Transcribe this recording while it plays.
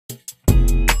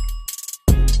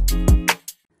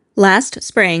Last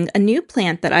spring, a new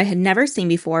plant that I had never seen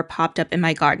before popped up in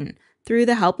my garden. Through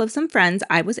the help of some friends,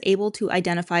 I was able to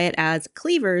identify it as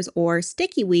cleavers or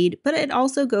stickyweed, but it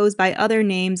also goes by other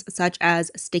names such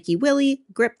as sticky willy,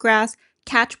 gripgrass,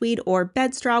 catchweed, or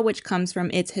bedstraw, which comes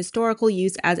from its historical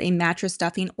use as a mattress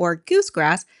stuffing or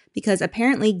goosegrass, because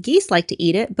apparently geese like to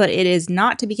eat it, but it is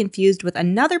not to be confused with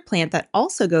another plant that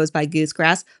also goes by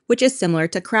goosegrass, which is similar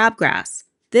to crabgrass.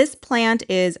 This plant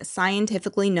is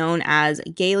scientifically known as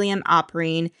Galium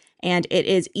operine, and it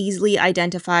is easily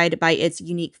identified by its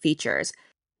unique features.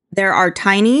 There are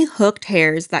tiny hooked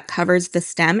hairs that covers the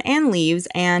stem and leaves,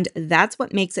 and that's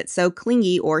what makes it so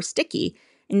clingy or sticky.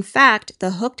 In fact,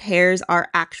 the hooked hairs are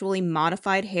actually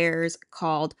modified hairs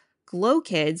called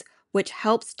glochids, which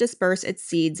helps disperse its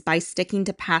seeds by sticking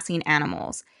to passing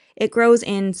animals. It grows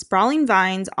in sprawling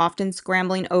vines, often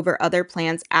scrambling over other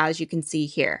plants, as you can see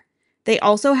here. They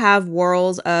also have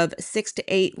whorls of 6 to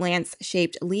 8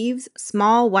 lance-shaped leaves,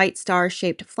 small white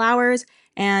star-shaped flowers,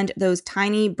 and those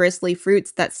tiny bristly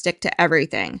fruits that stick to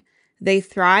everything. They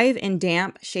thrive in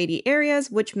damp, shady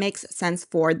areas, which makes sense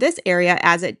for this area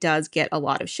as it does get a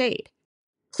lot of shade.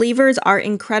 Cleavers are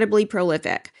incredibly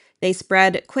prolific. They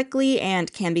spread quickly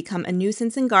and can become a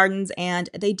nuisance in gardens, and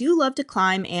they do love to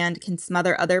climb and can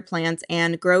smother other plants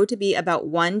and grow to be about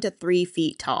 1 to 3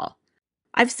 feet tall.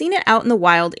 I've seen it out in the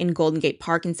wild in Golden Gate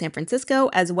Park in San Francisco,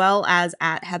 as well as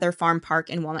at Heather Farm Park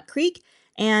in Walnut Creek.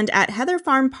 And at Heather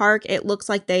Farm Park, it looks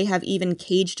like they have even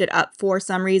caged it up for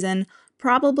some reason,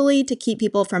 probably to keep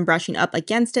people from brushing up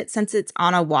against it since it's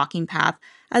on a walking path,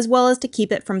 as well as to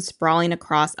keep it from sprawling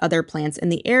across other plants in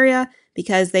the area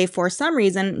because they, for some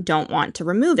reason, don't want to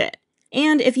remove it.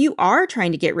 And if you are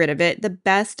trying to get rid of it, the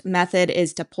best method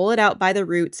is to pull it out by the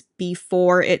roots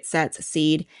before it sets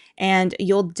seed, and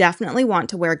you'll definitely want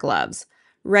to wear gloves.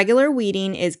 Regular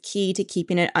weeding is key to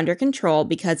keeping it under control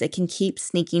because it can keep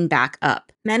sneaking back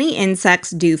up. Many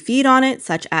insects do feed on it,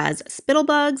 such as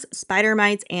spittlebugs, spider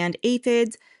mites, and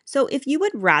aphids. So if you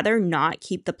would rather not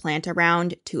keep the plant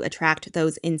around to attract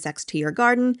those insects to your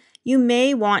garden, you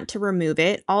may want to remove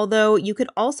it, although you could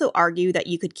also argue that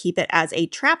you could keep it as a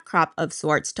trap crop of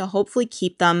sorts to hopefully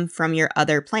keep them from your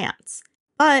other plants.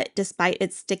 But despite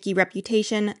its sticky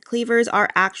reputation, cleavers are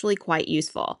actually quite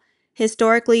useful.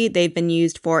 Historically, they've been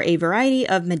used for a variety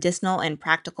of medicinal and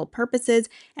practical purposes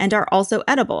and are also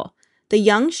edible. The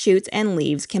young shoots and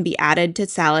leaves can be added to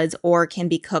salads or can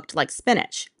be cooked like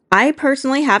spinach. I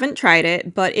personally haven't tried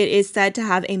it, but it is said to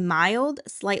have a mild,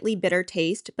 slightly bitter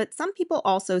taste, but some people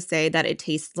also say that it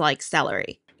tastes like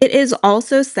celery. It is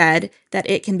also said that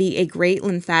it can be a great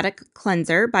lymphatic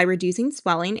cleanser by reducing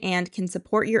swelling and can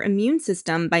support your immune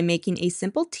system by making a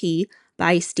simple tea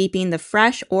by steeping the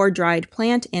fresh or dried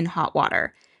plant in hot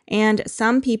water. And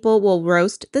some people will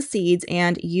roast the seeds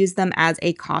and use them as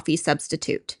a coffee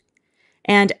substitute.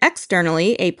 And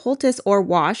externally, a poultice or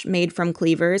wash made from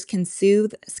cleavers can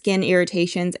soothe skin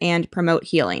irritations and promote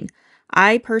healing.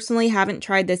 I personally haven't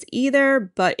tried this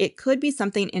either, but it could be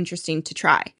something interesting to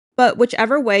try. But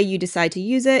whichever way you decide to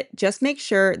use it, just make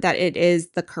sure that it is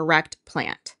the correct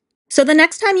plant. So the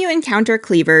next time you encounter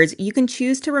cleavers, you can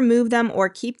choose to remove them or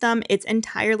keep them. It's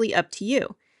entirely up to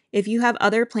you. If you have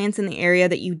other plants in the area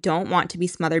that you don't want to be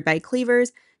smothered by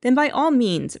cleavers, then by all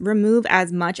means, remove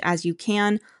as much as you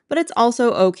can, but it's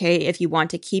also okay if you want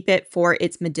to keep it for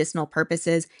its medicinal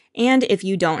purposes and if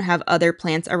you don't have other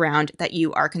plants around that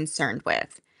you are concerned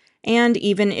with. And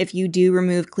even if you do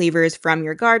remove cleavers from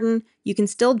your garden, you can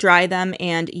still dry them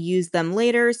and use them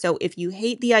later. So if you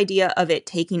hate the idea of it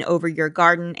taking over your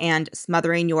garden and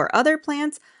smothering your other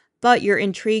plants, but you're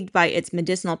intrigued by its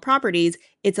medicinal properties,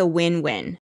 it's a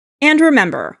win-win. And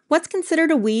remember, what's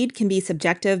considered a weed can be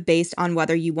subjective based on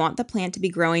whether you want the plant to be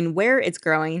growing where it's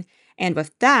growing. And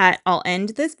with that, I'll end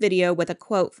this video with a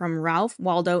quote from Ralph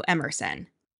Waldo Emerson.